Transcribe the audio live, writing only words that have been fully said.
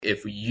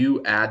If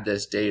you add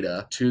this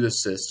data to the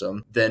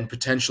system, then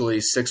potentially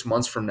 6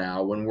 months from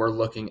now, when we're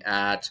looking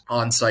at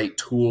on-site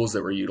tools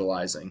that we're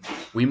utilizing,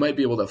 we might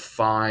be able to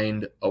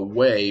find a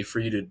way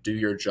for you to do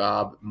your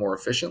job more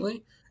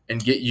efficiently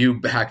and get you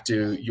back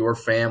to your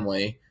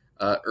family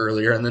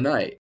earlier in the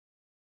night.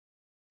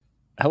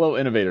 Hello,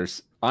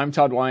 innovators. I'm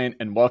Todd Wyant,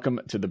 and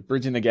welcome to the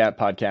Bridging the Gap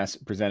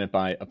podcast presented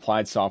by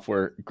Applied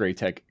Software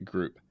Graitec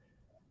Group.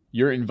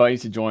 You're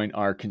invited to join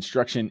our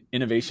construction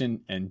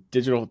innovation and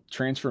digital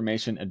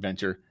transformation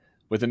adventure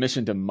with a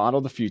mission to model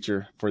the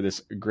future for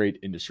this great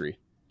industry.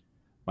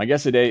 My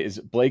guest today is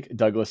Blake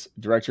Douglas,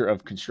 Director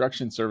of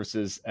Construction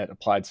Services at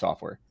Applied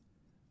Software.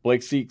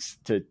 Blake seeks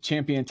to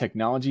champion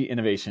technology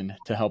innovation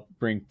to help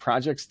bring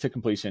projects to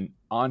completion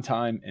on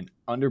time and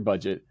under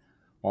budget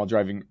while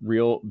driving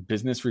real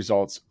business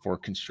results for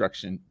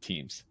construction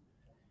teams.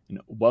 And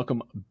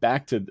welcome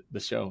back to the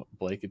show,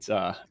 Blake.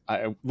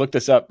 I looked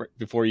this up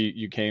before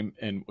you came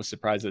and was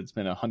surprised that it's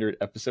been 100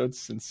 episodes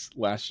since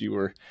last you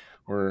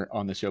were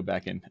on the show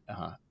back in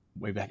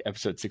way back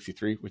episode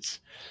 63, which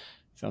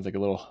sounds like a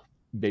little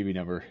baby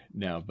number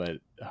now, but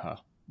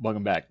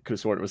welcome back. Could have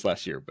sworn it was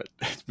last year, but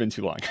it's been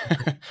too long.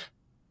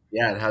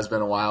 Yeah, it has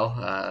been a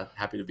while.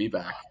 Happy to be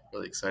back.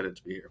 Really excited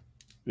to be here.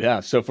 Yeah.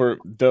 So for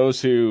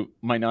those who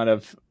might not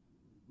have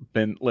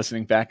been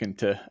listening back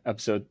into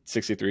episode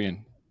 63,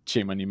 and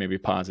shame on you, maybe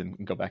pause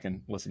and go back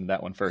and listen to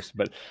that one first.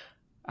 But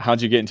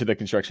how'd you get into the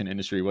construction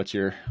industry? What's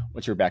your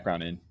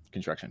background in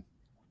construction?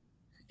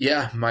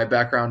 Yeah, my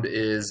background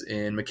is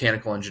in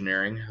mechanical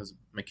engineering. I was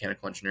a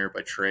mechanical engineer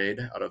by trade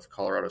out of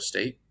Colorado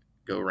State.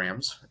 Go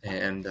Rams.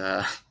 And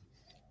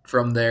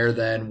from there,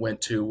 then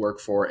went to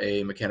work for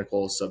a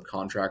mechanical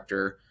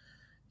subcontractor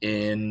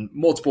in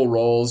multiple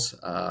roles.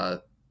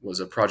 Was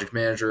a project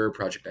manager,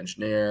 project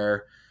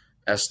engineer,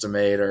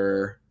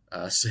 estimator,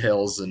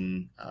 sales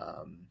and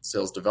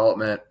sales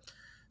development.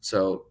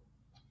 So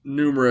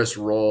numerous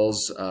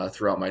roles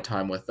throughout my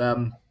time with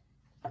them.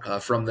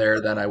 From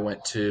there, then I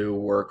went to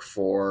work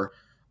for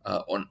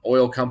an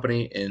oil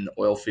company in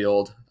oil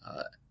field,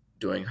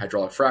 doing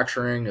hydraulic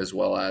fracturing as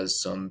well as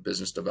some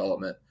business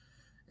development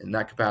in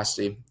that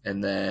capacity.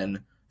 And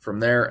then from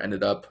there,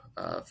 ended up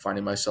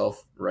finding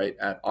myself right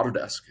at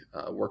Autodesk,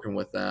 working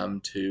with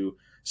them to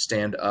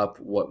stand up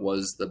what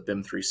was the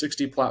BIM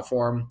 360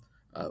 platform,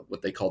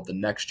 what they called the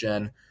next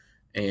gen,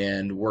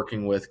 and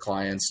working with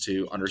clients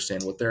to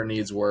understand what their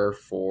needs were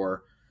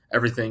for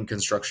everything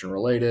construction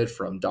related,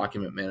 from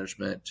document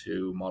management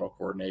to model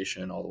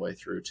coordination, all the way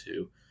through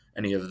to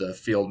any of the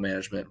field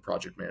management,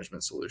 project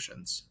management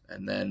solutions.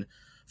 And then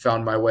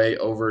found my way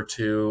over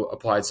to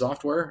Applied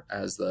Software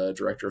as the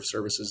director of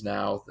services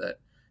now, that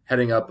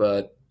heading up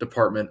a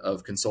department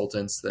of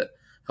consultants that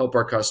help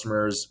our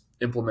customers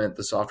implement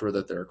the software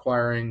that they're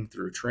acquiring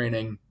through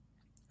training,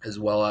 as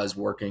well as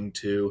working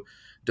to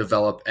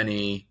develop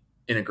any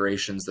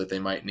integrations that they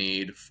might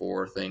need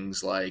for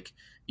things like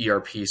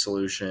ERP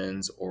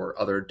solutions or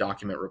other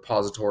document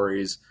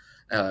repositories,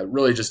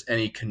 really just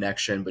any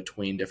connection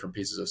between different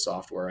pieces of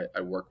software.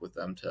 I work with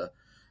them to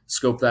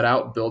scope that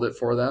out, build it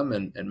for them,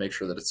 and make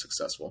sure that it's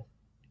successful.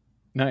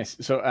 Nice.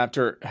 So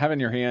after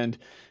having your hand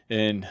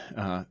in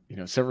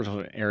several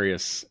different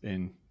areas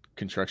in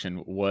construction,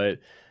 what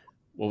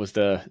was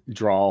the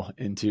draw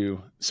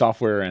into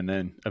software and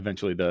then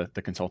eventually the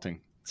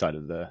consulting side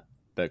of the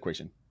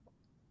equation?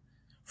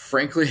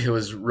 Frankly, it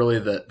was really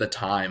the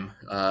time.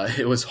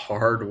 It was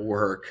hard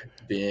work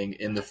being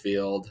in the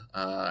field.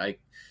 I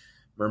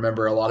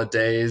remember a lot of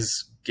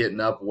days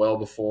getting up well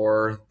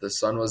before the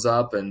sun was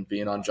up and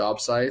being on job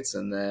sites,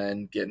 and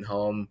then getting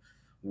home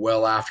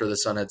well after the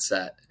sun had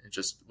set. It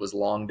just was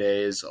long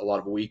days, a lot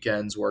of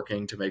weekends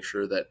working to make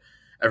sure that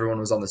everyone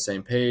was on the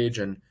same page.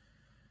 And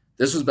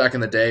this was back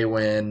in the day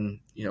when,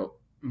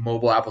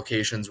 mobile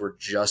applications were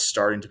just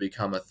starting to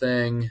become a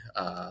thing.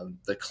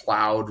 The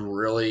cloud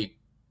really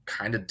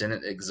kind of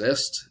didn't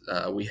exist.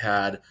 We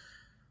had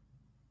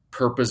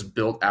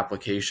purpose-built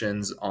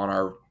applications on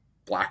our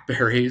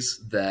BlackBerries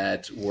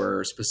that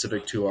were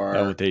specific to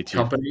our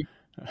company.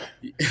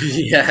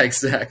 Yeah,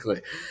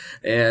 exactly.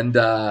 And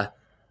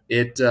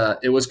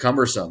it was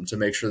cumbersome to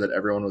make sure that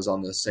everyone was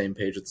on the same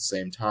page at the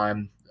same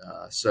time.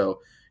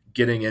 So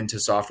getting into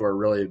software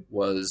really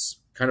was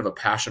kind of a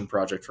passion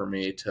project for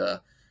me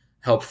to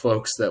help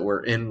folks that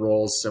were in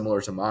roles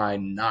similar to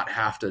mine not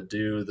have to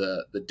do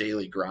the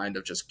daily grind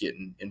of just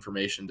getting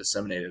information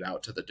disseminated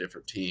out to the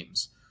different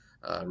teams.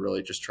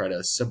 Really just try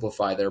to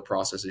simplify their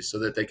processes so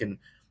that they can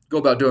go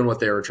about doing what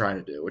they were trying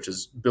to do, which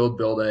is build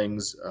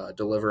buildings,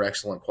 deliver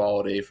excellent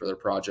quality for their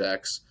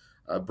projects,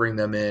 bring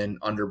them in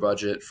under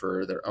budget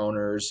for their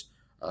owners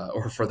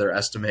or for their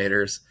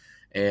estimators,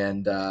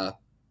 and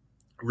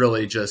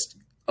really just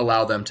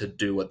allow them to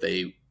do what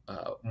they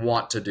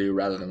want to do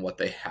rather than what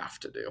they have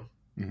to do.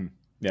 Mm-hmm.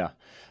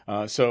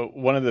 Yeah. So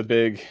one of the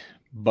big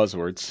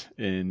buzzwords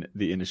in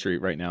the industry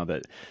right now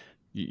that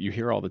you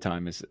hear all the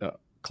time is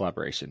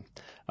collaboration.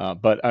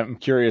 But I'm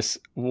curious,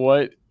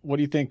 what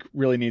do you think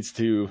really needs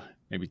to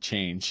maybe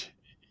change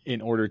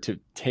in order to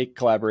take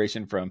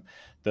collaboration from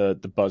the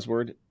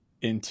buzzword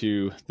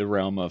into the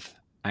realm of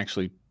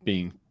actually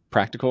being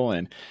practical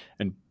and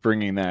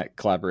bringing that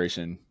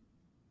collaboration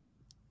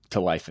to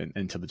life and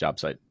into the job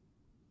site?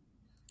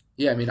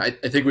 Yeah, I mean, I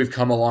think we've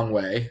come a long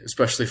way,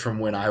 especially from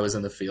when I was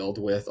in the field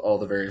with all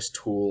the various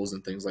tools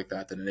and things like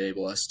that that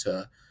enable us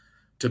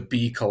to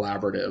be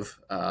collaborative.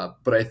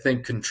 But I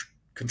think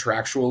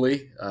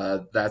contractually,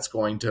 that's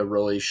going to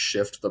really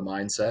shift the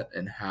mindset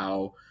and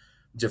how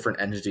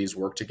different entities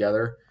work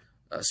together,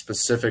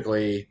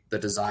 specifically the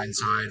design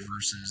side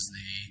versus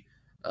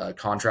the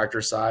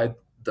contractor side.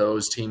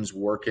 Those teams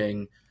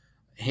working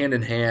hand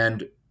in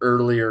hand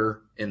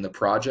earlier in the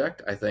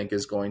project, I think,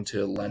 is going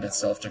to lend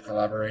itself to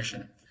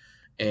collaboration.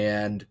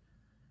 And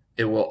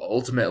it will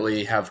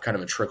ultimately have kind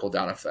of a trickle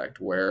down effect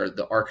where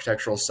the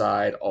architectural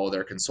side, all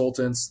their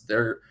consultants,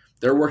 they're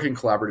working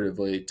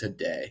collaboratively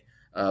today,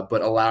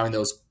 but allowing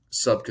those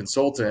sub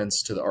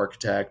consultants to the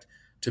architect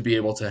to be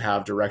able to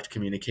have direct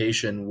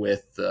communication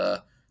with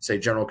the, say,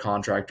 general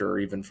contractor or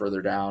even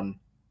further down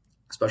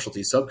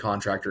specialty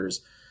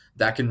subcontractors,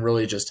 that can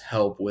really just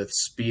help with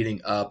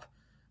speeding up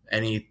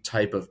any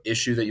type of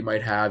issue that you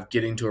might have,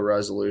 getting to a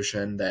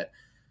resolution that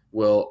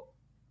will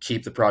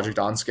keep the project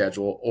on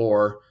schedule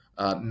or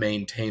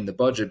maintain the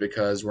budget,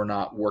 because we're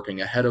not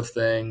working ahead of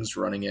things,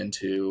 running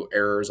into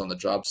errors on the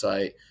job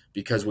site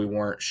because we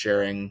weren't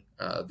sharing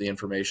the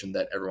information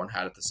that everyone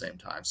had at the same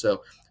time.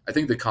 So I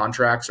think the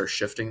contracts are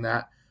shifting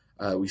that.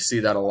 We see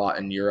that a lot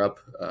in Europe.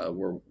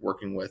 We're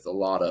working with a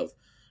lot of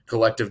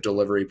collective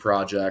delivery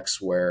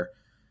projects where,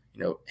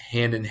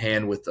 hand in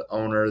hand with the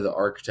owner, the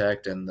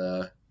architect, and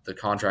the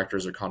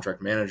contractors or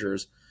contract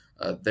managers,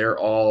 they're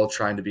all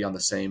trying to be on the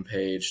same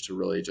page to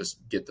really just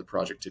get the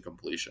project to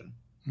completion.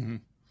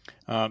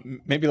 Mm-hmm.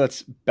 Maybe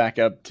let's back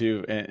up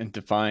to and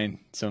define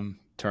some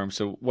terms.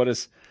 So what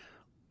does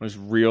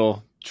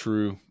real,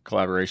 true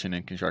collaboration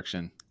in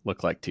construction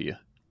look like to you?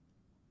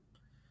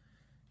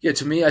 Yeah,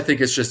 to me, I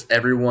think it's just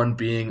everyone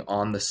being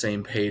on the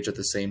same page at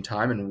the same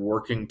time and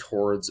working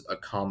towards a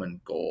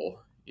common goal.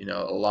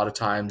 A lot of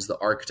times the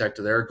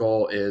architect, their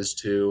goal is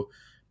to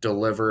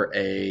deliver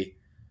a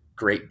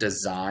great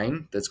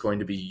design that's going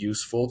to be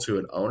useful to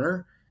an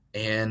owner,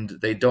 and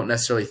they don't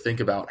necessarily think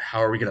about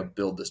how are we going to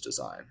build this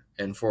design.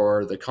 And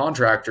for the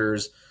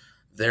contractors,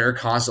 they're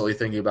constantly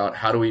thinking about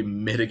how do we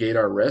mitigate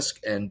our risk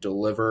and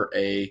deliver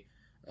a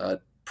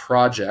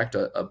project,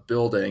 a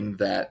building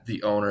that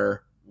the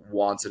owner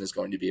wants and is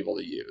going to be able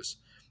to use.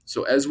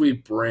 So as we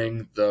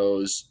bring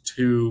those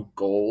two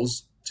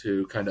goals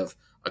to kind of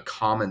a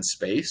common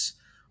space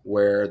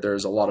where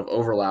there's a lot of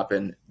overlap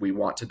and we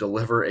want to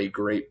deliver a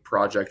great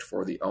project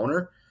for the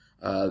owner,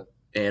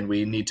 and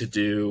we need to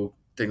do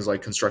things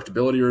like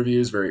constructability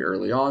reviews very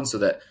early on so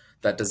that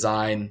that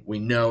design, we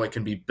know it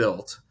can be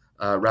built,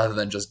 rather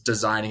than just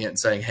designing it and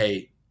saying,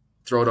 hey,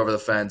 throw it over the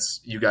fence,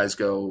 you guys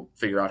go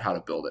figure out how to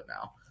build it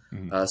now.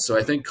 Mm-hmm. So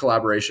I think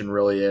collaboration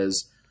really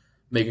is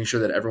making sure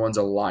that everyone's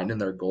aligned in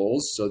their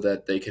goals so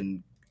that they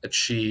can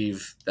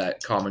achieve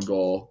that common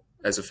goal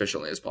as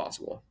efficiently as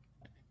possible.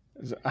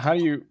 How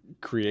do you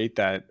create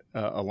that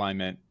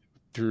alignment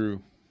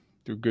through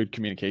good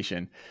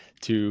communication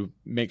to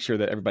make sure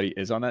that everybody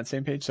is on that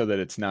same page, so that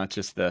it's not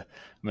just I'm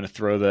going to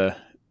throw the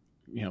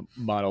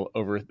model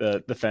over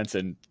the fence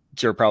and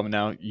it's your problem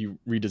now, you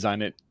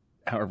redesign it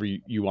however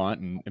you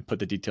want and put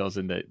the details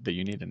in that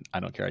you need, and I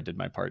don't care, I did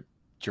my part,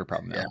 it's your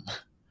problem now.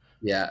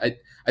 Yeah,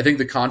 I think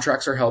the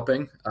contracts are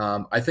helping.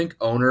 I think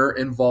owner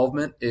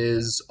involvement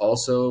is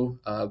also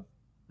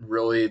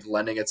really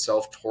lending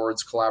itself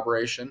towards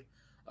collaboration.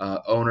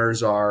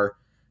 Owners are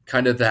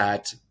kind of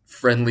that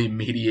friendly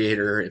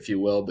mediator, if you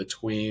will,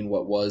 between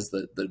what was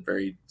the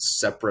very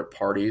separate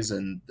parties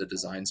in the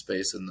design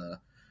space and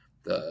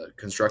the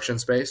construction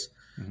space.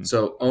 Mm-hmm.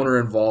 So owner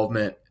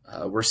involvement,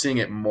 we're seeing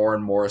it more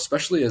and more,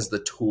 especially as the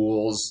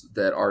tools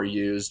that are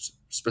used,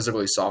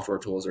 specifically software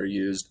tools, are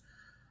used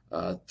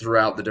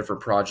throughout the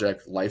different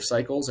project life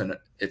cycles, and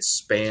it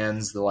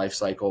spans the life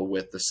cycle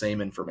with the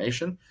same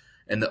information,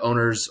 and the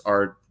owners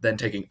are then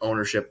taking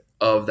ownership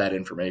of that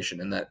information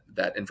and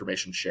that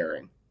information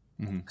sharing.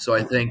 Mm-hmm. So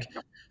I think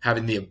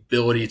having the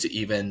ability to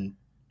even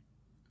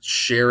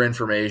share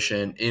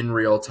information in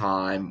real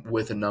time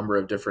with a number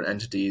of different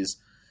entities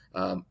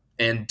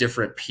and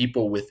different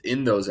people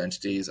within those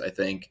entities, I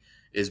think,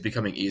 is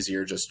becoming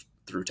easier just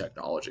through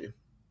technology.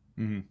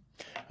 Mm-hmm.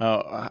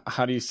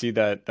 How do you see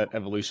that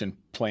evolution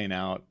playing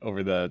out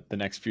over the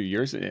next few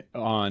years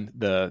on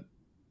the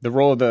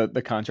role of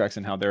the contracts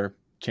and how they're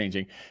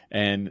changing,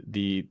 and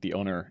the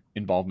owner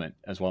involvement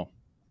as well?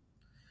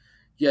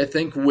 Yeah, I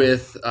think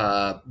with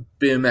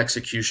BIM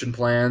execution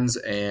plans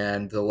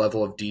and the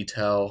level of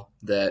detail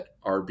that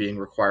are being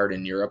required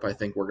in Europe, I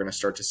think we're going to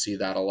start to see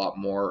that a lot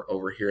more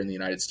over here in the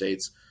United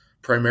States,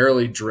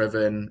 primarily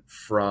driven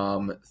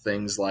from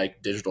things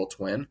like digital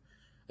twin.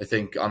 I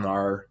think on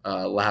our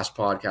last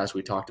podcast,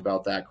 we talked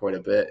about that quite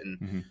a bit, and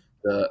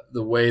mm-hmm.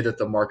 the way that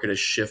the market is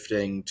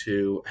shifting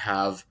to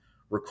have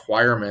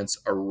requirements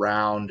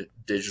around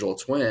digital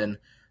twin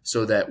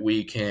so that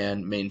we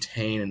can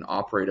maintain and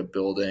operate a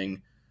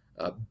building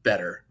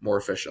better, more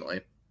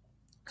efficiently.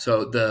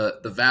 So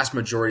the vast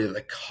majority of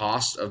the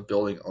cost of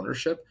building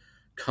ownership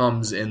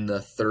comes in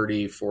the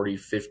 30, 40,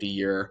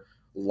 50-year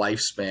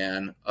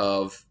lifespan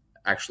of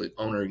actually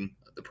owning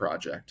the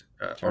project,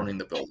 Sure. owning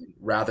the building,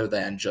 rather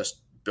than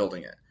just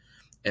building it.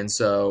 And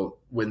so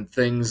when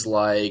things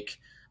like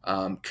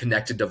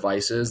connected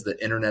devices, the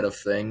Internet of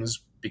Things,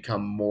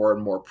 become more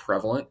and more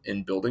prevalent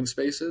in building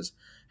spaces,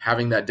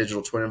 having that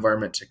digital twin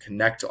environment to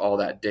connect to all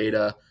that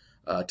data,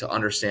 to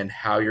understand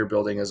how your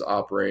building is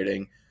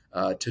operating,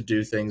 to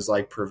do things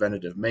like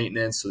preventative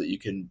maintenance so that you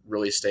can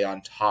really stay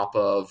on top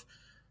of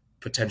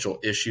potential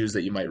issues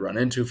that you might run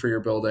into for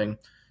your building.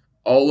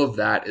 All of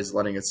that is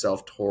lending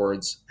itself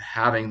towards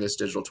having this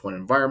digital twin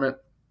environment,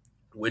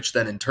 which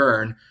then in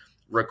turn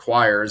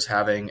requires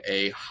having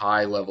a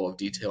high level of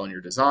detail in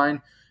your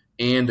design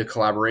and a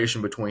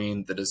collaboration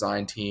between the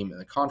design team and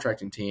the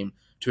contracting team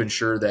to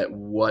ensure that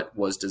what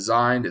was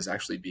designed is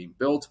actually being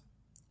built,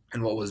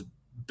 and what was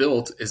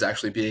built is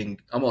actually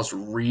being almost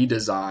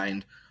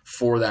redesigned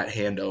for that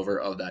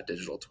handover of that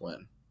digital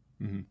twin.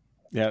 Mm-hmm.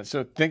 Yeah.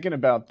 So thinking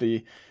about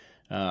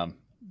um,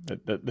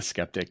 the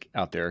skeptic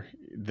out there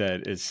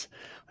that is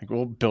like,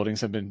 well, buildings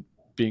have been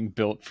being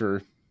built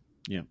for,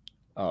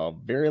 a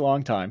very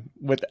long time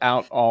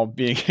without all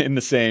being in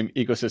the same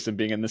ecosystem,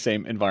 being in the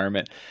same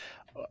environment.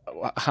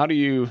 How do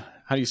you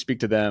speak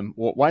to them?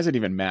 Why does it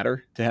even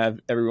matter to have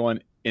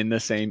everyone in the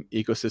same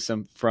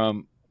ecosystem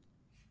from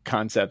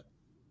concept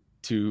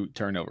to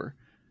turnover?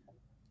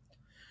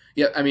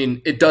 Yeah, I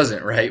mean, it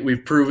doesn't, right?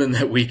 We've proven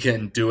that we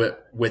can do it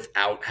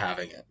without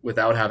having it,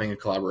 without having a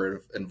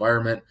collaborative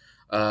environment.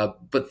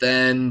 But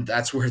then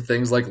that's where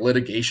things like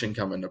litigation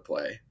come into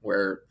play,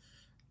 where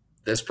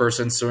this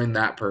person's suing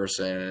that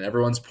person and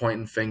everyone's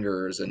pointing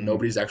fingers and Mm-hmm.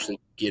 nobody's actually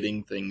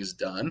getting things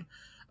done.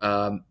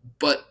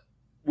 But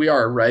we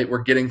are, right? We're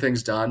getting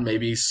things done,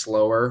 maybe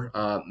slower,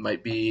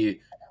 might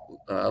be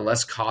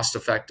less cost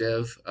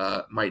effective,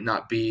 might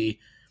not be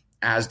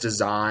as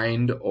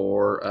designed,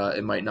 or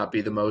it might not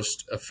be the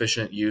most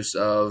efficient use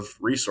of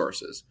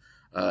resources.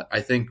 I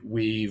think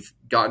we've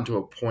gotten to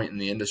a point in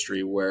the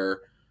industry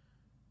where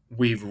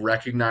we've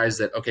recognized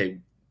that, okay,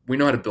 we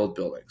know how to build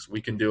buildings.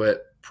 We can do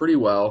it pretty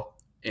well.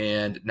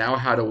 And now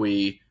how do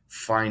we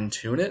fine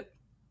tune it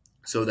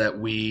so that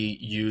we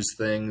use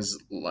things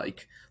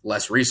like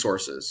less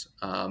resources,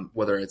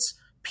 whether it's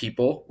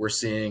people, we're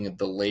seeing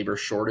the labor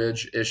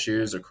shortage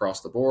issues across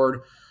the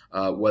board,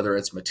 whether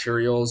it's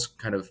materials,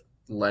 kind of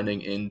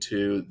lending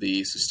into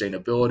the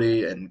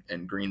sustainability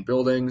and green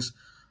buildings,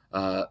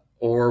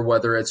 or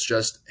whether it's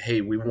just, hey,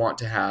 we want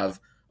to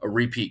have a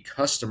repeat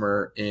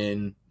customer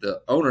in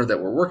the owner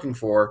that we're working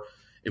for.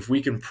 If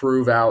we can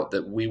prove out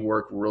that we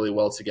work really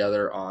well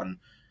together on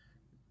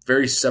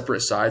very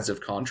separate sides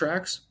of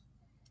contracts,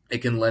 it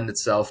can lend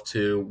itself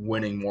to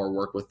winning more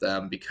work with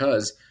them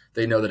because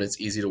they know that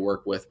it's easy to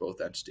work with both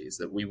entities,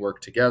 that we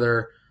work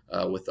together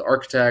with the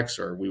architects,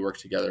 or we work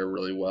together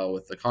really well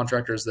with the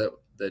contractors that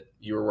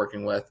you are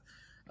working with.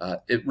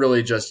 It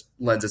really just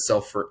lends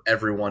itself for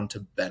everyone to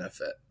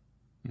benefit.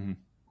 Mm-hmm.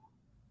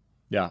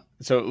 Yeah.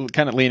 So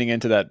kind of leaning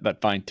into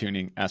that fine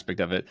tuning aspect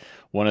of it,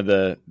 one of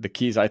the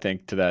keys I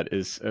think to that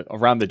is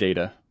around the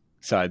data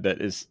side.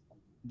 That is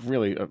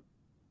really a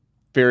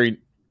very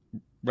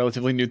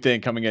relatively new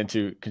thing coming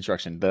into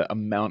construction. The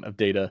amount of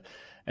data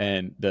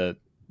and the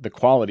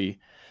quality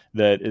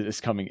that is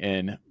coming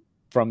in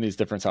from these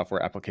different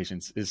software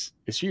applications is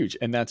huge,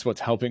 and that's what's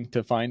helping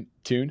to fine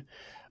tune.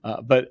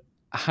 But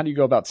how do you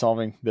go about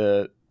solving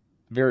the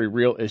very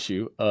real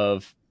issue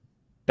of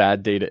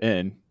bad data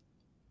in,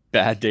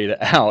 bad data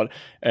out,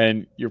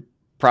 and you're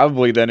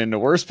probably then in a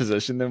worse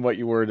position than what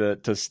you were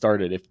to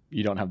start it if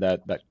you don't have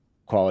that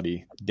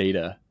quality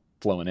data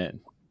flowing in?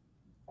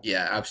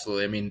 Yeah,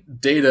 absolutely. I mean,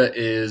 data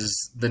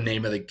is the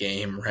name of the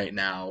game right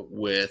now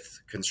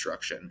with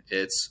construction.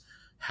 It's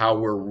how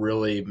we're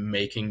really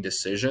making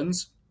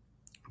decisions,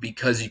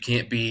 because you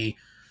can't be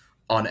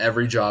on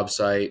every job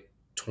site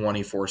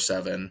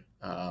 24/7,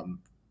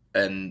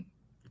 and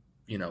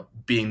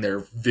being there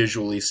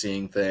visually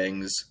seeing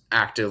things,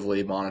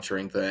 actively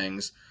monitoring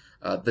things.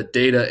 The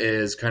data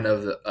is kind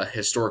of a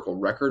historical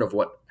record of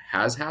what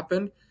has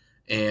happened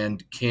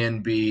and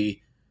can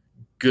be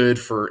good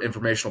for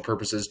informational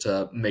purposes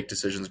to make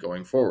decisions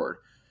going forward.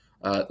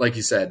 Like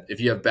you said, if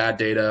you have bad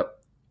data,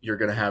 you're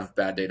going to have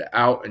bad data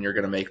out and you're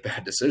going to make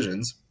bad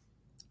decisions.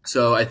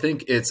 So I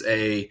think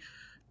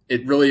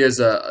it really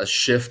is a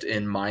shift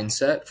in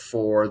mindset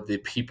for the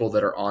people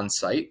that are on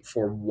site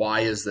for why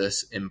is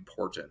this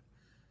important.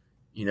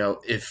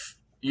 If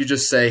you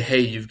just say, hey,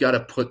 you've got to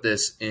put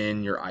this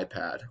in your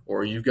iPad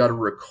or you've got to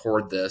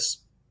record this,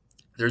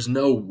 there's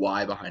no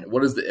why behind it.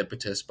 What is the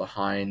impetus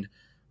behind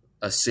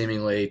a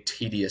seemingly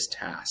tedious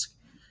task?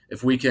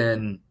 If we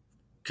can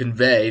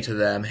convey to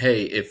them,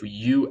 hey, if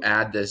you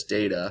add this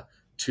data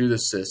to the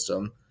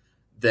system,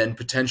 then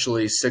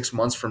potentially 6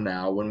 months from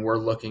now, when we're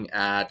looking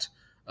at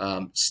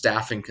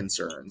staffing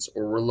concerns,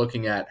 or we're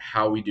looking at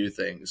how we do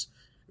things,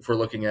 if we're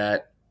looking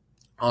at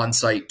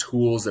on-site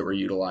tools that we're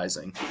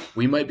utilizing,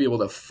 we might be able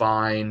to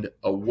find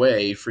a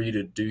way for you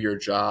to do your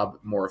job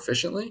more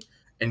efficiently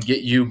and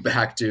get you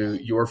back to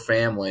your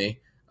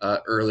family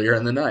earlier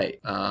in the night,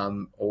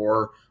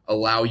 or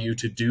allow you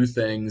to do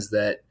things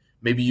that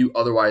maybe you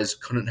otherwise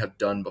couldn't have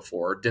done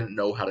before, didn't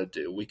know how to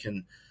do. We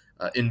can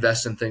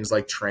invest in things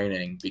like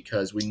training,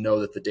 because we know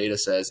that the data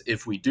says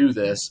if we do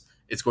this,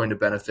 it's going to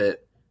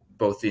benefit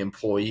both the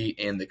employee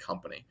and the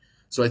company.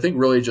 So I think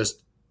really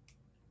just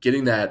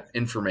getting that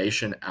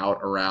information out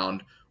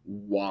around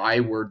why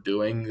we're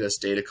doing this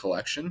data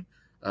collection,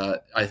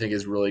 I think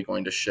is really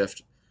going to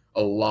shift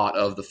a lot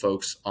of the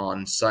folks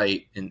on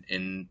site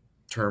in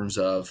terms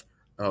of,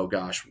 oh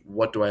gosh,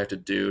 what do I have to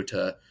do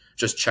to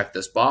just check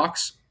this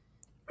box?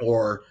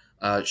 Or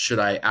should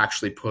I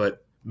actually put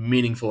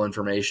meaningful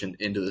information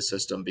into the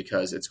system,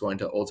 because it's going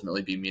to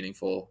ultimately be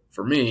meaningful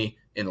for me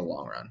in the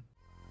long run?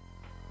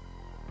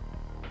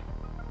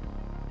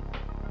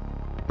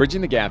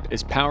 Bridging the Gap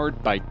is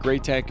powered by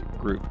Graitec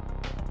Group.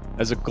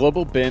 As a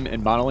global BIM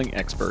and modeling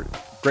expert,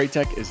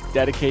 Graitec is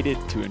dedicated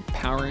to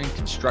empowering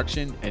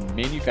construction and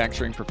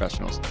manufacturing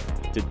professionals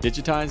to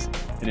digitize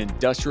and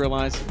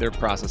industrialize their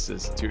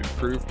processes to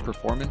improve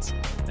performance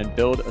and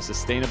build a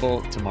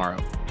sustainable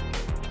tomorrow.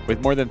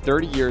 With more than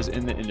 30 years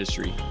in the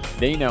industry,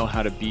 they know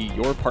how to be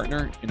your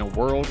partner in a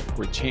world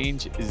where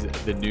change is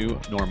the new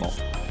normal,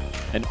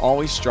 and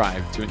always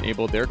strive to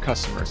enable their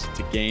customers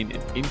to gain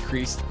an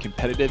increased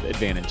competitive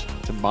advantage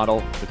to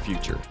model the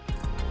future.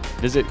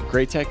 Visit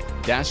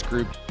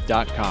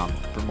graitec-group.com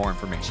for more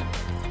information.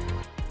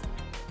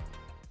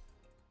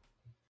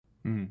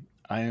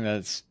 I think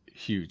that's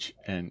huge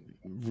and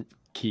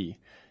key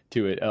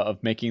to it,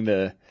 of making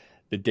the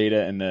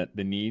data and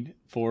the need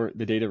for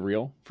the data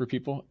real for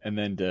people. And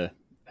then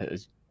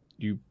as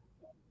you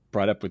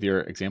brought up with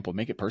your example,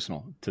 make it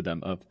personal to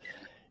them of,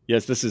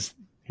 yes,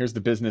 here's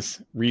the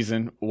business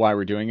reason why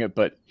we're doing it,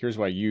 but here's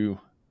why you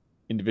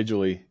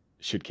individually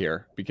should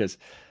care. Because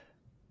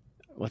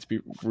let's be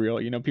real,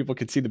 people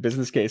could see the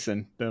business case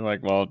and they're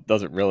like, well, it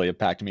doesn't really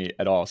impact me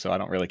at all, so I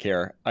don't really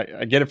care.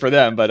 I get it for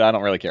them, but I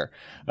don't really care.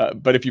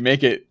 But if you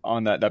make it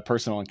on that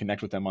personal and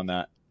connect with them on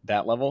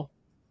that level,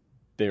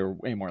 they're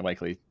way more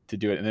likely to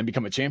do it and then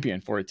become a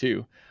champion for it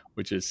too,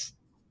 which is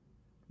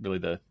really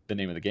the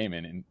name of the game,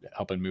 and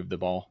helping move the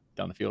ball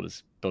down the field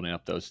is building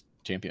up those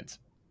champions.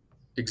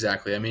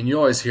 Exactly. I mean, you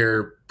always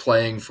hear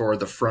playing for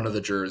the front of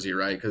the jersey,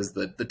 right? Because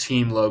the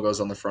team logo is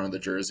on the front of the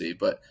jersey,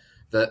 but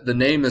the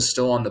name is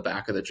still on the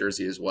back of the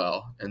jersey as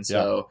well. And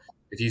so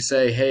if you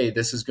say, hey,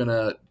 this is going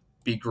to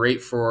be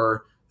great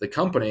for the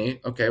company,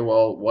 okay,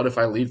 well, what if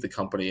I leave the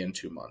company in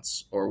 2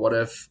 months? Or what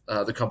if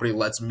the company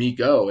lets me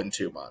go in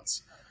 2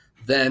 months?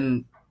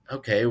 Then,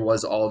 okay,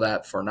 was all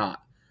that for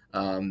naught?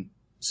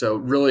 So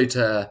really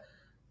to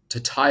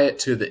tie it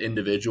to the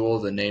individual,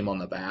 the name on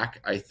the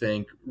back, I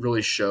think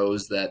really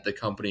shows that the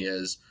company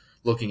is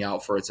looking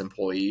out for its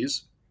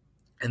employees.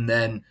 And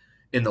then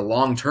in the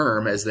long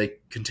term, as they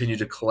continue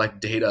to collect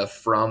data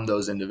from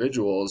those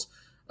individuals,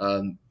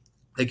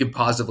 they can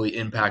positively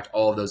impact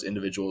all of those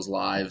individuals'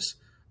 lives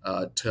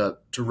to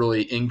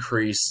really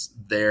increase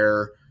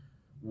their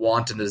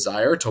want and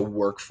desire to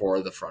work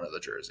for the front of the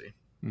jersey.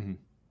 Mm-hmm.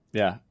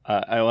 Yeah,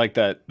 I like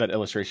that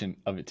illustration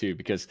of it too,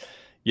 because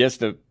yes,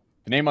 the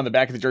name on the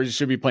back of the jersey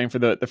should be playing for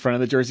the front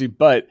of the jersey,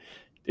 but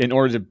in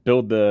order to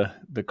build the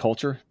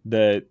culture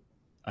that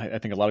I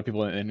think a lot of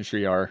people in the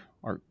industry are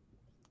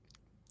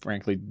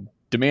frankly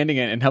demanding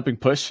and helping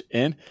push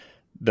in,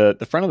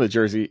 the front of the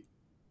jersey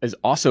is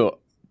also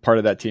part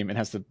of that team and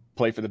has to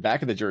play for the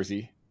back of the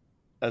jersey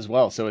as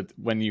well. So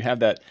when you have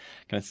that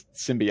kind of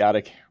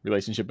symbiotic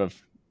relationship of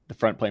the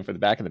front playing for the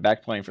back and the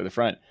back playing for the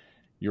front,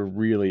 you're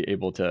really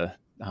able to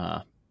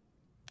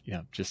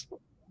just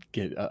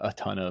get a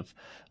ton of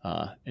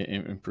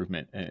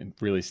improvement and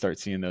really start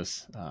seeing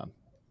those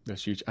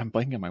huge. I'm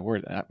blanking on my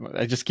word.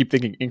 I just keep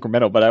thinking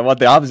incremental, but I want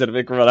the opposite of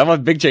incremental. I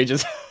want big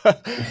changes.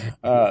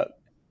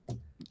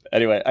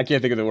 Anyway, I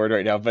can't think of the word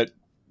right now, but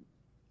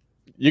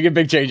you get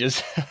big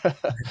changes.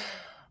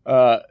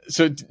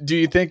 So do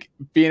you think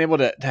being able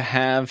to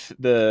have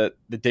the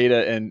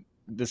data and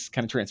this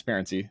kind of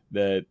transparency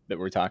that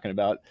we're talking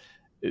about,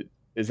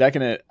 is that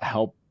going to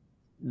help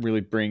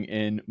really bring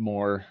in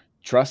more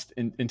trust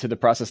into the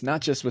process, not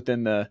just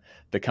within the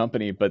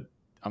company, but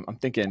I'm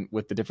thinking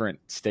with the different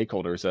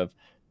stakeholders of,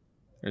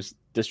 there's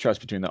distrust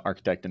between the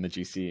architect and the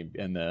GC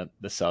and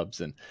the subs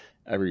and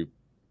every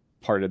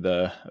part of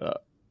the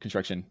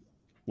construction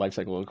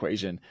lifecycle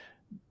equation.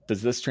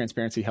 Does this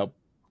transparency help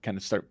kind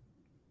of start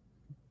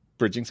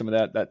bridging some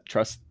of that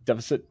trust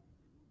deficit?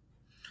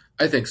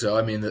 I think so.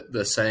 I mean,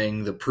 the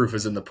saying, the proof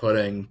is in the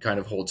pudding, kind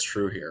of holds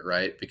true here,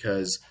 right?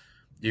 Because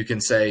you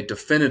can say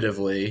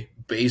definitively,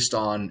 based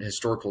on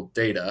historical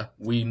data,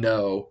 we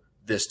know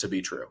this to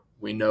be true.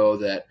 We know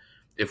that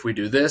if we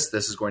do this,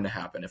 this is going to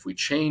happen. If we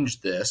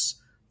change this,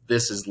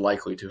 this is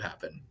likely to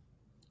happen.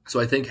 So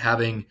I think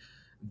having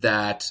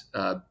that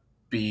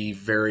be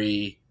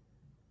very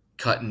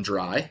cut and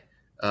dry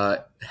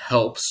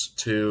helps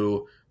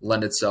to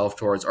lend itself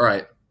towards, all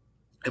right,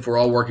 if we're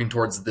all working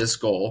towards this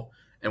goal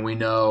and we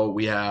know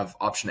we have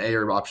option A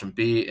or option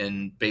B,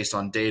 and based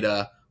on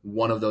data,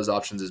 one of those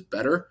options is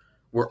better,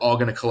 we're all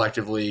going to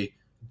collectively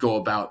go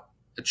about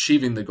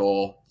achieving the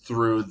goal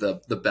through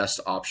the best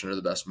option or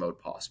the best mode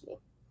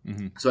possible.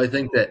 Mm-hmm. So I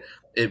think that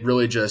it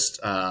really just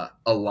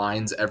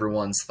aligns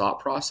everyone's thought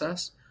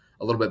process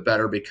a little bit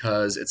better,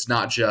 because it's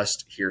not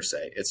just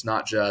hearsay. It's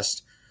not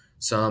just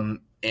some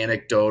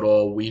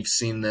anecdotal, we've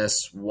seen this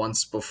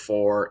once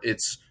before.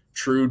 It's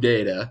true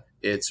data.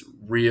 It's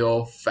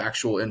real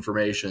factual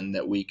information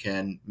that we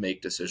can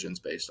make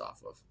decisions based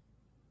off of.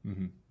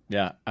 Mm-hmm.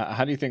 Yeah.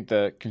 How do you think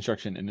the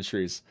construction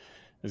industry is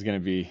going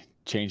to be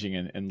changing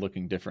and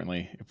looking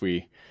differently if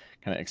we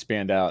kind of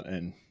expand out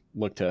and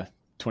look to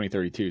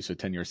 2032, so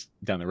 10 years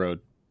down the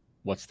road?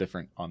 What's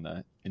different on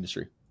the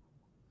industry?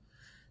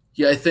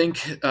 Yeah, I think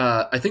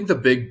the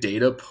big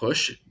data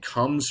push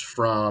comes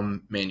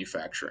from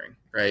manufacturing,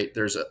 right?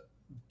 There's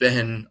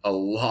been a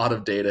lot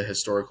of data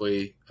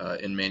historically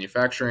in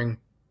manufacturing.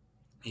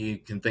 You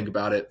can think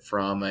about it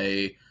from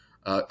a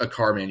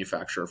car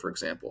manufacturer, for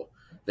example.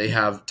 They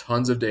have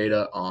tons of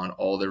data on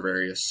all their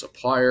various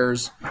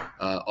suppliers,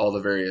 all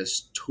the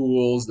various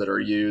tools that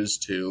are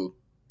used to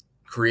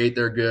create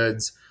their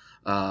goods,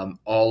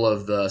 all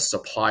of the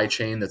supply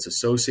chain that's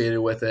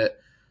associated with it.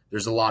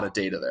 There's a lot of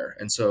data there.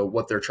 And so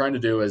what they're trying to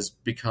do is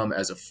become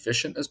as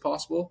efficient as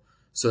possible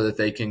so that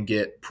they can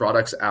get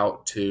products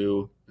out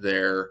to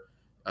their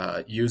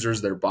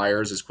users, their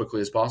buyers, as quickly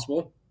as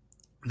possible.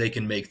 They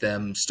can make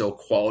them still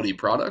quality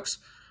products,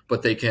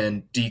 but they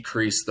can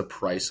decrease the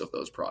price of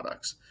those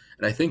products.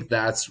 And I think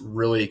that's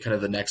really kind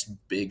of the next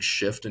big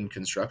shift in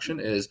construction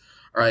is,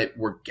 all right,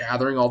 we're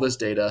gathering all this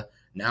data.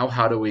 Now,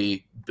 how do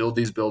we build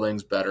these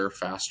buildings better,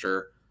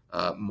 faster,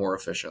 more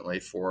efficiently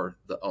for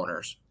the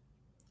owners?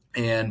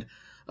 And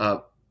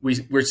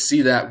we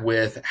see that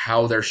with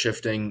how they're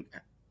shifting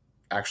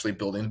actually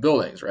building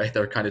buildings, right?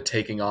 They're kind of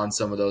taking on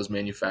some of those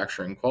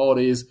manufacturing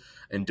qualities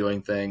and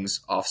doing things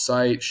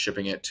off-site,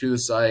 shipping it to the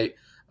site,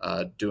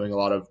 doing a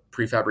lot of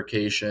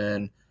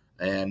prefabrication,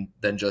 and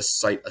then just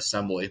site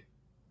assembly.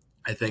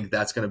 I think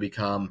that's going to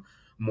become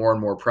more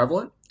and more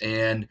prevalent.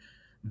 And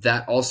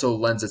that also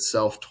lends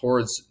itself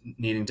towards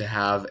needing to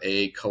have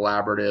a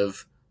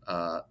collaborative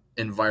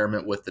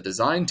environment with the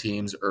design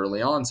teams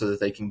early on so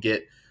that they can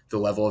get the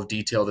level of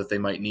detail that they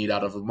might need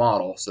out of a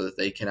model so that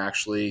they can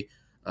actually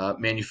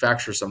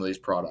manufacture some of these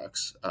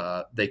products.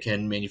 They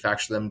can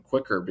manufacture them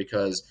quicker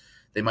because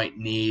they might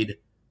need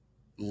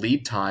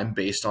lead time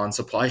based on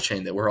supply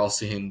chain that we're all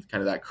seeing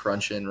kind of that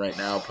crunch in right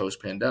now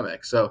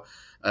post-pandemic. So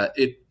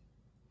it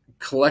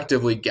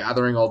collectively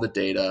gathering all the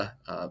data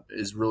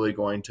is really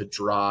going to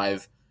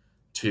drive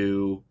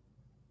to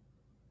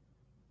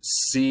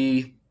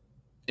see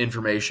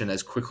information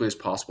as quickly as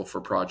possible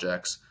for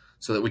projects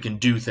so that we can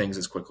do things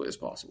as quickly as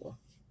possible.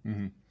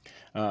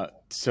 Mm-hmm.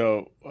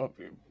 So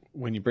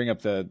when you bring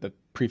up the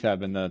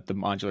prefab and the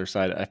modular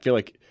side, I feel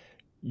like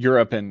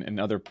Europe and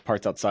other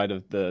parts outside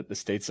of the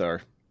States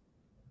are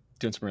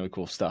doing some really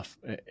cool stuff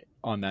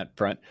on that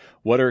front.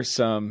 What are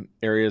some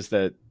areas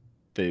that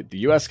the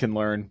U.S. can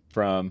learn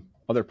from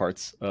other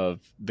parts of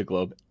the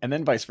globe? And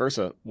then vice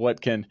versa,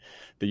 what can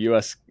the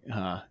U.S.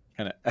 kind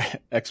of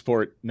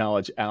export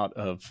knowledge out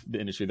of the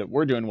industry that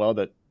we're doing well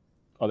that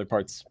other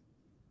parts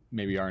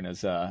maybe aren't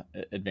as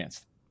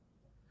advanced?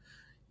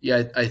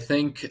 Yeah, I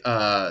think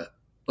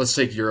let's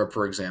take Europe,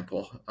 for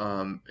example.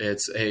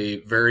 It's a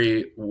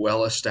very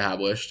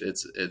well-established,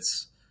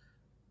 it's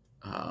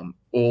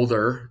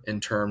older in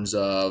terms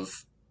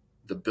of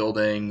the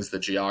buildings, the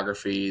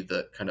geography,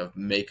 the kind of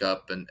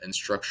makeup and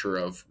structure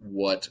of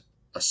what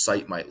a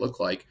site might look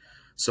like.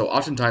 So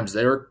oftentimes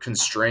they're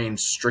constrained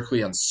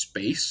strictly on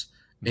space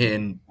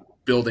in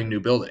building new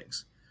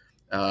buildings.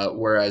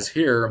 Whereas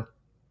here,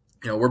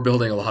 we're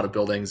building a lot of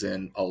buildings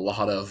in a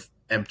lot of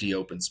empty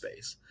open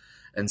space.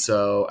 And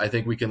so I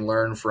think we can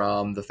learn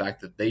from the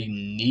fact that they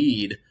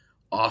need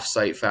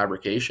off-site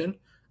fabrication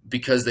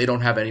because they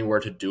don't have anywhere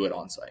to do it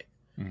on-site.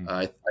 Mm-hmm.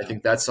 I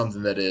think that's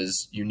something that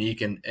is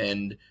unique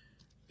and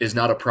is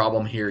not a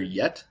problem here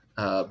yet,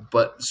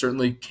 but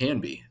certainly can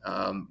be.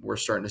 We're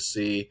starting to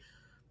see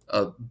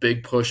a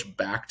big push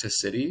back to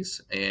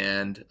cities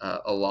and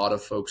a lot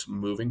of folks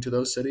moving to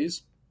those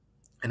cities.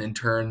 And in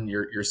turn,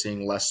 you're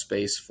seeing less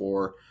space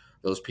for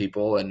those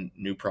people and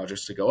new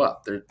projects to go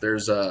up.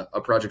 There's a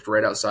project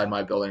right outside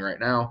my building right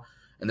now,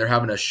 and they're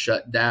having to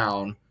shut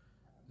down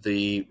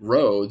the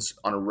roads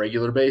on a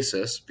regular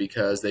basis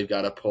because they've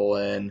got to pull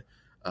in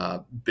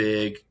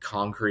big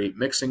concrete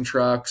mixing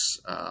trucks.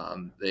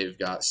 They've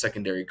got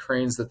secondary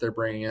cranes that they're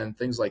bringing in,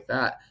 things like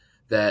that,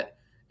 that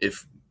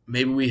if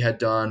maybe we had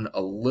done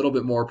a little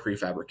bit more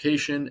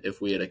prefabrication,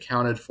 if we had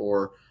accounted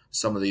for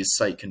some of these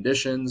site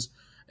conditions,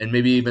 and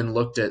maybe even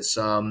looked at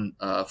some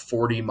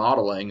 4D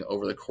modeling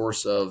over the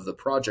course of the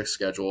project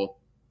schedule,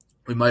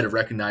 we might have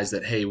recognized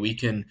that, hey, we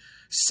can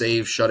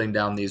save shutting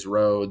down these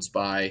roads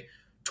by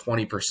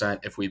 20%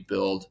 if we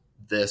build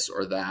this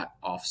or that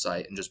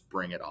offsite and just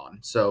bring it on.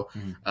 So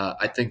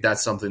I think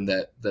that's something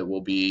that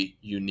will be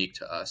unique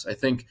to us. I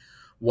think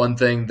one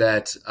thing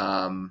that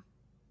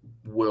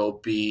will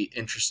be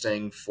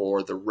interesting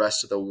for the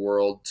rest of the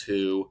world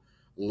to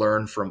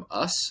learn from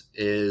us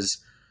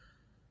is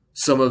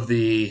some of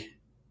the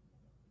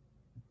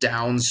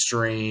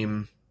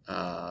downstream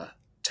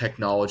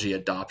technology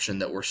adoption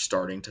that we're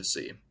starting to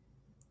see.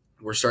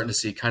 We're starting to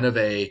see kind of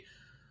a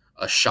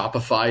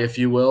Shopify, if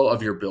you will,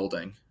 of your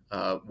building,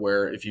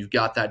 where if you've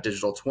got that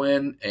digital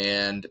twin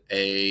and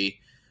a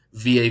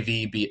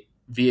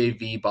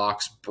VAV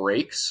box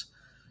breaks,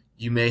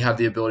 you may have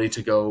the ability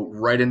to go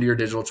right into your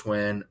digital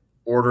twin,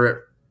 order it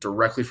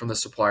directly from the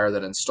supplier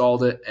that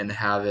installed it, and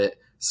have it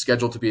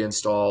scheduled to be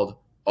installed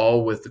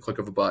all with the click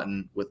of a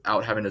button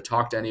without having to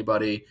talk to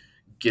anybody,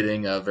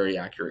 getting a very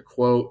accurate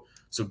quote.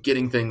 So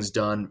getting things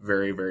done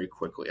very, very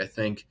quickly. I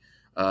think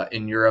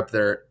in Europe,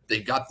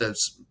 they've got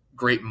this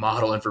great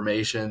model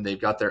information. They've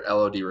got their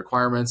LOD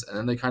requirements, and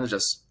then they kind of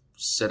just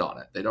sit on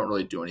it. They don't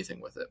really do anything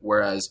with it.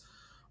 Whereas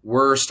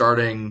we're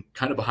starting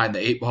kind of behind the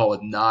eight ball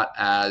with not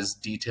as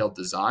detailed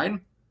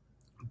design,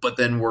 but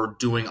then we're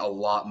doing a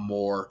lot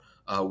more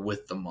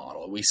with the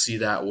model. We see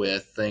that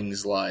with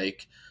things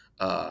like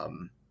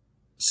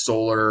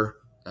solar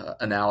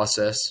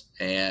analysis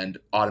and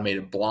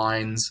automated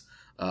blinds.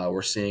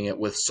 We're seeing it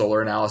with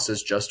solar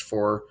analysis just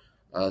for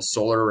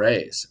solar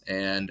arrays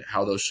and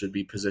how those should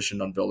be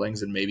positioned on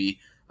buildings, and maybe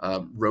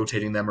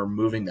rotating them or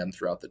moving them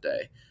throughout the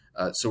day.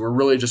 So we're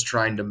really just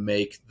trying to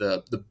make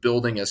the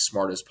building as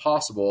smart as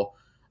possible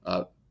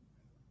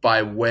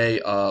by way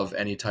of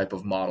any type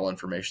of model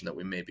information that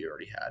we maybe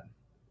already had.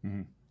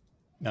 Mm-hmm.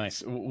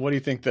 Nice. What do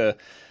you think the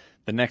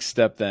next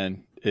step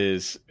then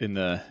is in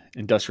the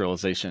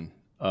industrialization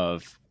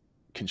of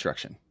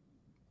construction?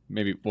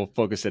 Maybe we'll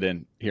focus it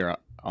in here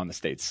on the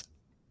States.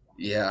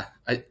 Yeah,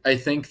 I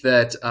think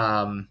that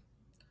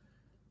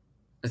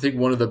I think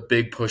one of the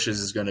big pushes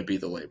is going to be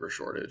the labor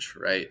shortage,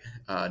 right?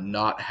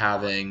 Not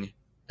having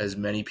as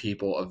many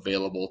people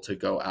available to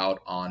go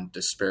out on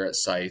disparate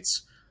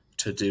sites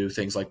to do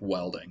things like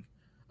welding,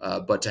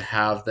 but to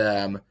have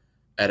them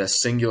at a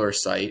singular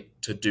site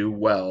to do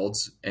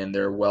welds, and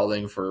they're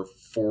welding for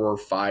 4 or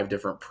 5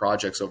 different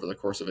projects over the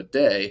course of a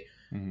day,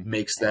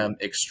 makes them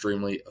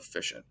extremely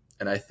efficient.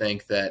 And I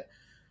think that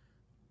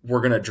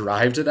we're going to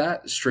drive to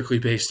that strictly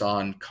based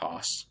on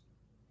costs.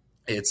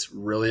 It's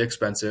really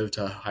expensive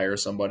to hire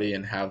somebody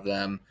and have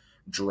them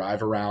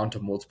drive around to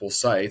multiple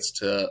sites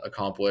to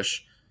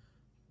accomplish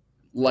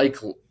like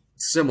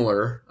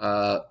similar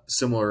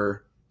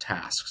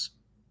tasks.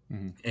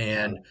 Mm-hmm.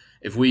 And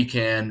if we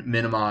can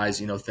minimize,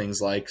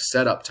 things like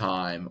setup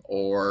time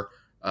or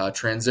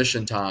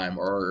transition time,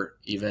 or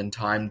even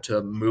time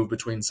to move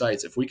between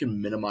sites, if we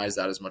can minimize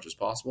that as much as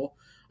possible,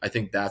 I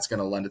think that's going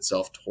to lend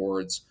itself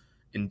towards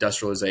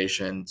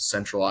industrialization,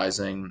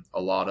 centralizing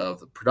a lot of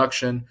the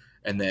production,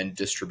 and then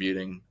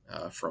distributing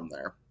from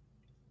there.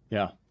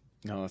 Yeah,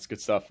 no, that's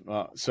good stuff.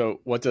 So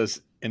what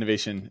does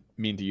innovation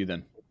mean to you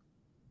then?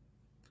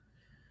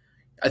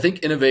 I think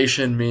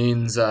innovation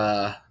means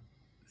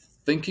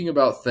thinking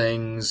about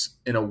things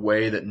in a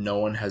way that no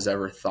one has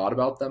ever thought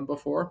about them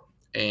before,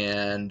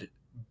 and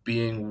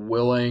being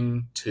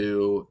willing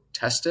to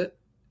test it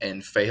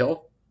and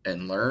fail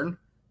and learn,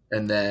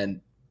 and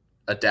then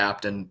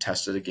adapt and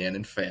test it again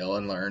and fail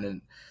and learn,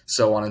 and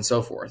so on and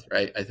so forth,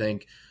 right? I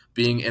think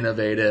being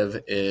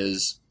innovative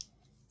is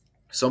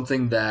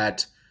something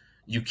that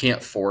you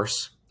can't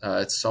force.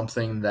 It's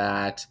something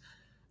that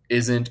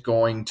isn't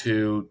going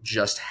to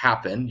just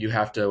happen. You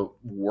have to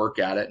work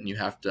at it, and you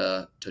have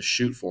to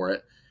shoot for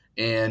it.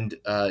 And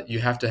you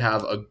have to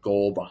have a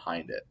goal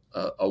behind it,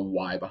 a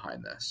why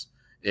behind this.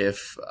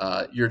 If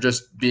you're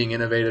just being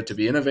innovative to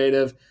be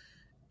innovative,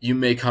 you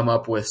may come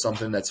up with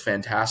something that's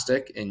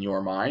fantastic in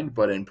your mind,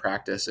 but in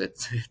practice, it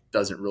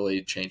doesn't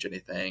really change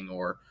anything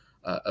or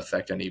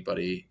affect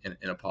anybody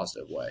in a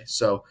positive way.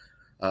 So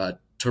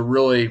to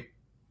really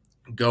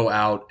go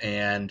out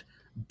and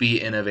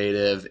be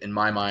innovative, in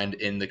my mind,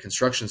 in the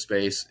construction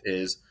space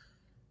is,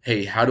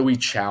 hey, how do we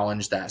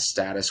challenge that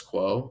status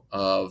quo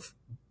of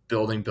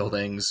building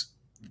buildings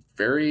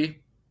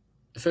very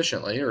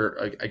efficiently,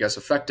 or I guess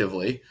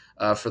effectively,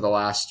 for the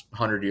last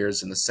 100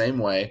 years in the same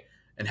way?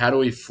 And how do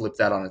we flip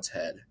that on its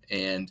head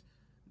and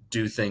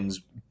do things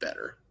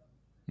better?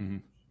 Mm-hmm.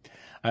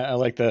 I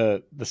like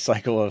the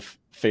cycle of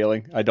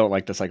failing. I don't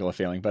like the cycle of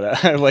failing,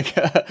 but I like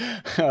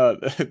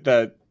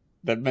that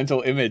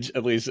mental image,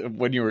 at least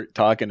when you were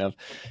talking of,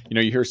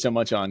 you hear so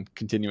much on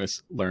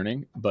continuous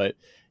learning, but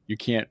you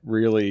can't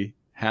really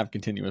have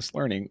continuous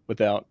learning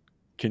without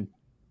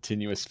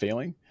continuous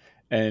failing.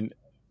 And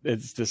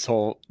it's this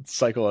whole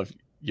cycle of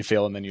you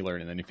fail and then you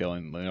learn, and then you fail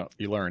and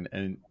you learn.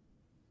 And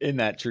in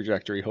that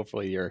trajectory,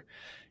 hopefully you're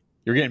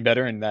getting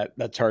better, and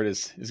that chart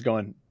is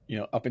going,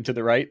 up and to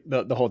the right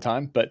the whole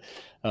time. But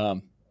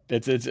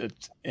it's an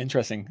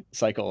interesting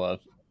cycle of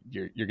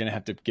you're going to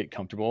have to get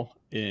comfortable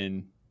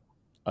in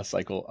a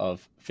cycle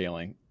of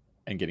failing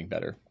and getting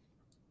better.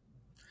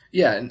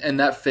 Yeah, and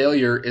that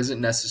failure isn't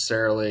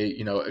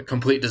necessarily, a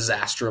complete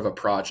disaster of a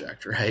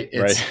project, right?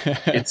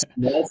 It's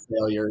small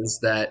failures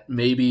that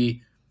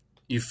maybe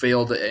you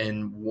failed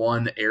in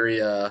one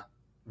area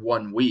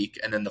 1 week,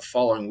 and then the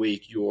following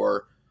week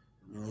you're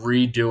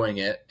redoing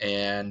it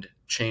and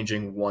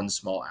changing one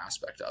small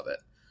aspect of it.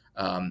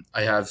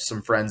 I have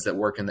some friends that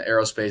work in the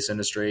aerospace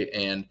industry,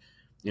 and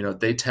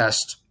they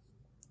test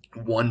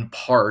one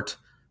part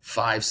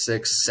 5,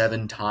 6,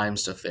 7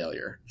 times to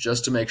failure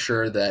just to make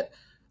sure that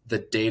the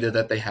data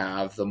that they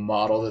have, the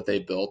model that they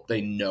built,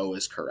 they know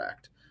is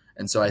correct.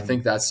 And so I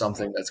think that's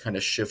something that's kind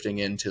of shifting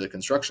into the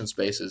construction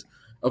space is,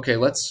 okay,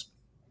 let's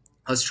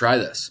try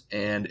this.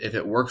 And if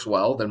it works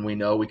well, then we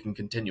know we can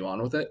continue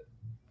on with it.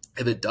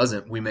 If it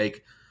doesn't, we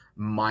make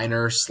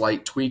minor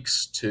slight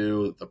tweaks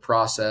to the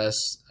process,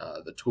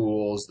 the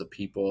tools, the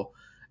people,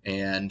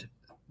 and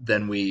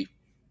then we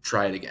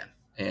try it again.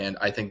 And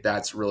I think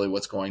that's really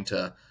what's going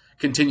to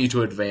continue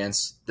to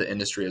advance the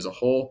industry as a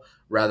whole,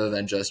 rather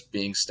than just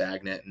being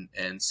stagnant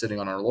and sitting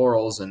on our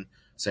laurels and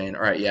saying,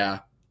 all right, yeah,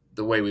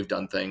 the way we've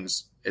done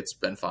things, it's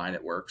been fine.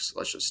 It works.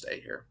 Let's just stay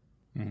here.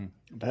 Mm-hmm.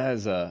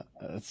 That's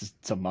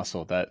a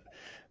muscle. That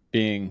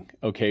being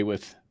okay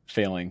with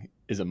failing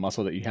is a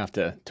muscle that you have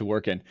to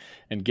work in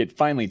and get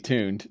finely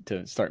tuned.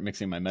 To start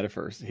mixing my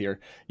metaphors here,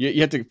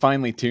 you have to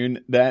finely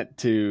tune that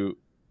to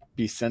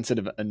be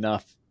sensitive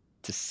enough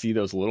to see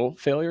those little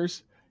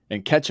failures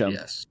and catch them,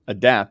 yes,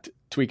 adapt,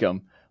 tweak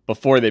them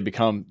before they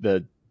become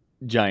the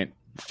giant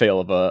fail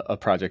of a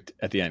project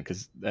at the end.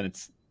 Because then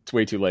it's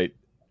way too late,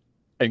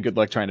 and good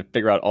luck trying to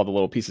figure out all the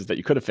little pieces that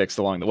you could have fixed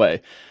along the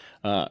way.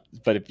 But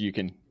if you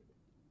can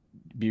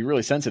be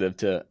really sensitive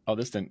to, oh,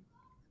 this didn't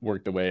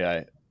work the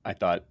way I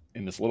thought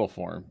in this little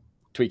form,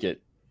 tweak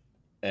it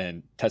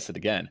and test it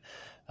again.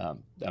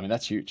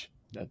 That's huge.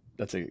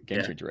 That's a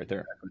game changer right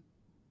there.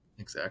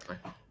 Exactly.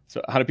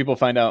 So how do people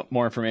find out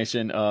more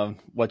information of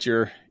what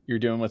you're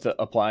doing with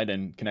Applied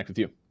and connect with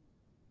you?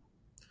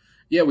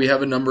 Yeah, we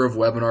have a number of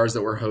webinars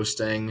that we're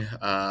hosting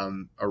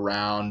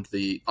around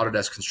the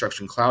Autodesk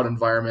Construction Cloud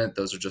environment.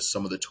 Those are just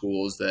some of the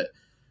tools that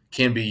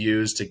can be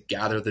used to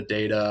gather the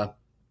data,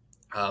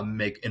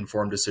 make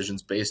informed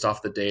decisions based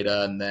off the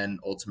data, and then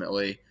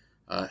ultimately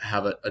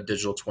have a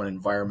digital twin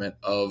environment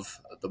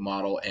of the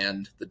model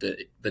and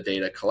the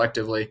data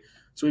collectively.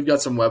 So we've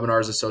got some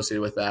webinars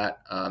associated with that.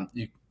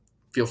 You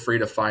feel free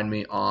to find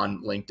me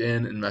on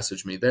LinkedIn and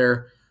message me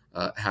there.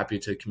 Happy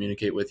to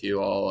communicate with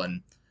you all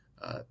and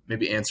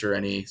maybe answer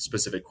any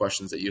specific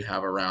questions that you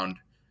have around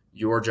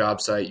your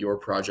job site, your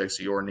projects,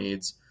 your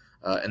needs.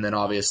 And then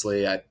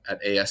obviously at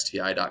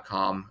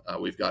ASTI.com,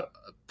 we've got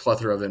a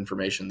plethora of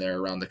information there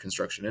around the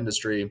construction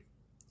industry,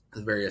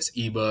 the various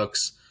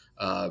ebooks,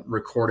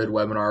 recorded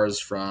webinars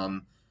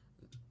from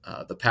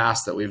the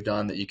past that we've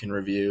done that you can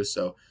review.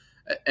 So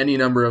any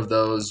number of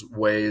those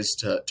ways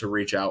to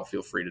reach out,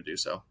 feel free to do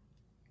so.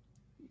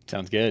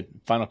 Sounds good.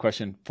 Final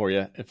question for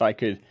you. If I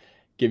could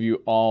give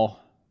you all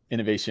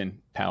innovation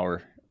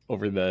power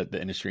over the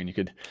industry and you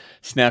could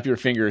snap your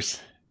fingers,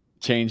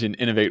 change and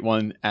innovate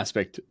one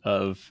aspect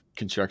of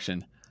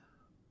construction,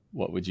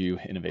 what would you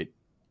innovate?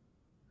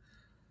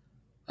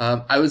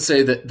 I would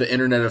say that the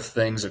Internet of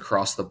Things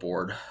across the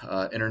board,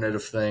 Internet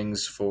of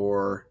Things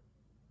for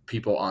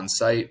people on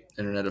site,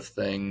 Internet of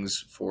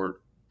Things for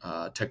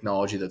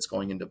technology that's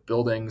going into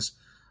buildings.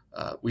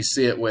 We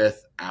see it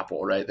with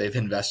Apple, right? They've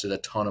invested a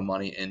ton of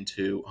money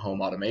into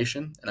home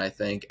automation. And I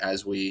think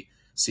as we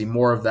see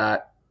more of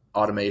that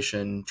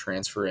automation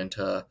transfer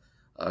into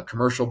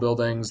commercial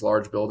buildings,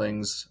 large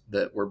buildings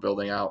that we're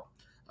building out,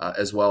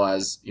 as well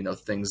as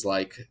things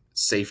like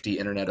safety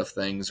Internet of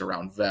Things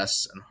around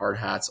vests and hard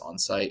hats on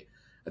site.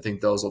 I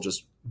think those will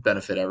just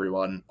benefit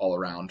everyone all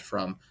around,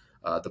 from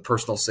the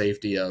personal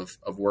safety of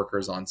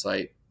workers on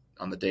site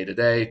on the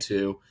day-to-day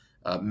to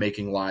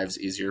making lives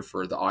easier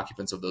for the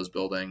occupants of those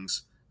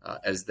buildings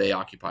as they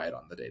occupy it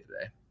on the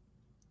day-to-day.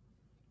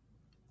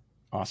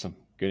 Awesome.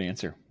 Good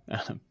answer.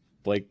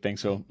 Blake,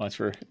 thanks so much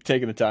for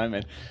taking the time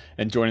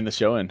and joining the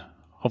show, and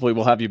hopefully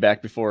we'll have you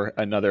back before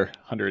another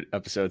 100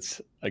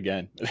 episodes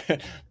again.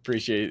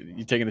 Appreciate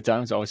you taking the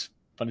time. It's always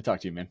fun to talk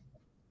to you, man.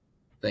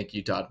 Thank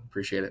you, Todd.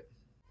 Appreciate it.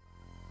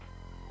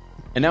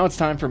 And now it's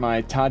time for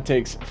my Todd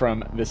takes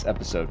from this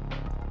episode.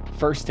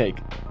 First take,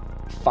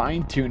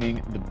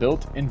 fine-tuning the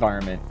built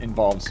environment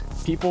involves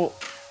people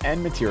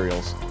and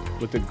materials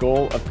with the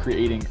goal of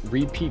creating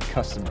repeat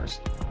customers.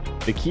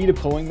 The key to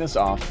pulling this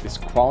off is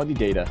quality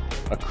data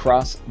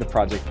across the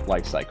project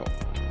lifecycle.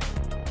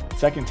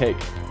 Second take,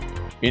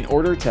 in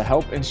order to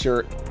help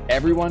ensure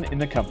everyone in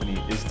the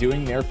company is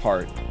doing their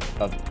part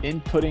of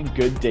inputting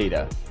good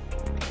data,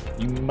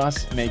 you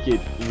must make it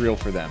real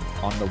for them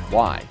on the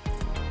why,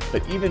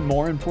 but even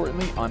more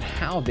importantly, on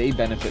how they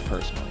benefit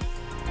personally.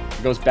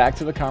 It goes back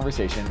to the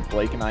conversation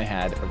Blake and I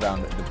had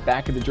around the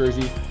back of the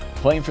jersey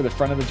playing for the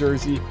front of the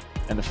jersey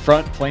and the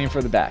front playing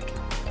for the back.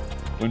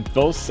 When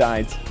both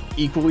sides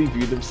equally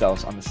view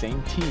themselves on the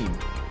same team,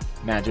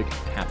 magic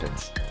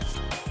happens.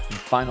 And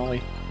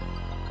finally,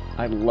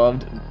 I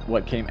loved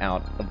what came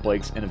out of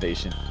Blake's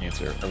innovation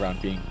answer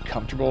around being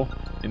comfortable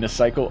in the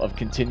cycle of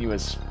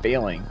continuous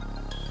failing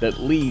that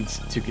leads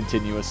to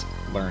continuous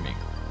learning.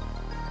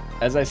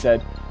 As I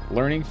said,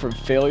 learning from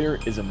failure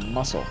is a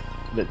muscle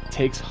that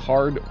takes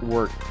hard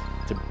work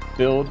to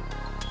build,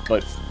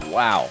 but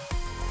wow,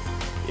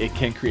 it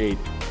can create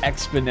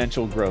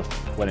exponential growth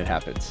when it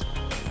happens.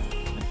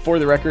 And for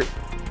the record,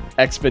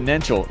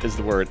 exponential is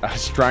the word I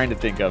was trying to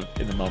think of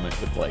in the moment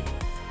with Blake.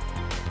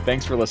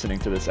 thanks for listening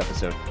to this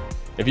episode.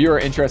 If you are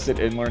interested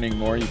in learning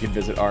more, you can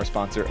visit our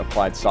sponsor,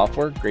 Applied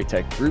Software,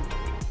 Greatech Group,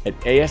 at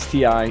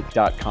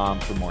ASTI.com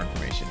for more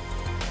information.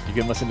 You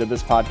can listen to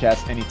this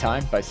podcast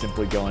anytime by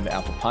simply going to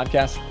Apple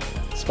Podcasts,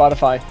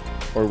 Spotify,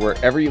 or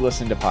wherever you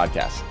listen to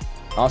podcasts.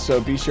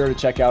 Also, be sure to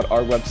check out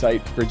our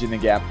website,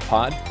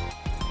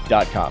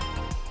 bridgingthegappod.com.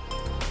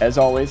 As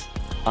always,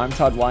 I'm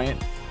Todd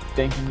Wyant,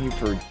 thanking you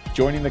for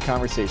joining the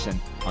conversation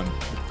on the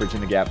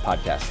Bridging the Gap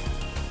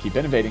podcast. Keep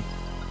innovating.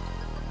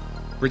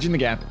 Bridging the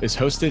Gap is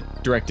hosted,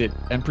 directed,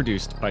 and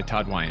produced by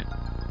Todd Wyant.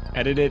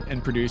 Edited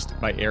and produced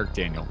by Eric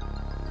Daniel.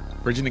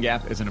 Bridging the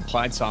Gap is an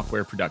Applied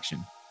Software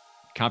production.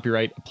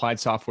 Copyright Applied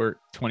Software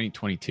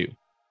 2022.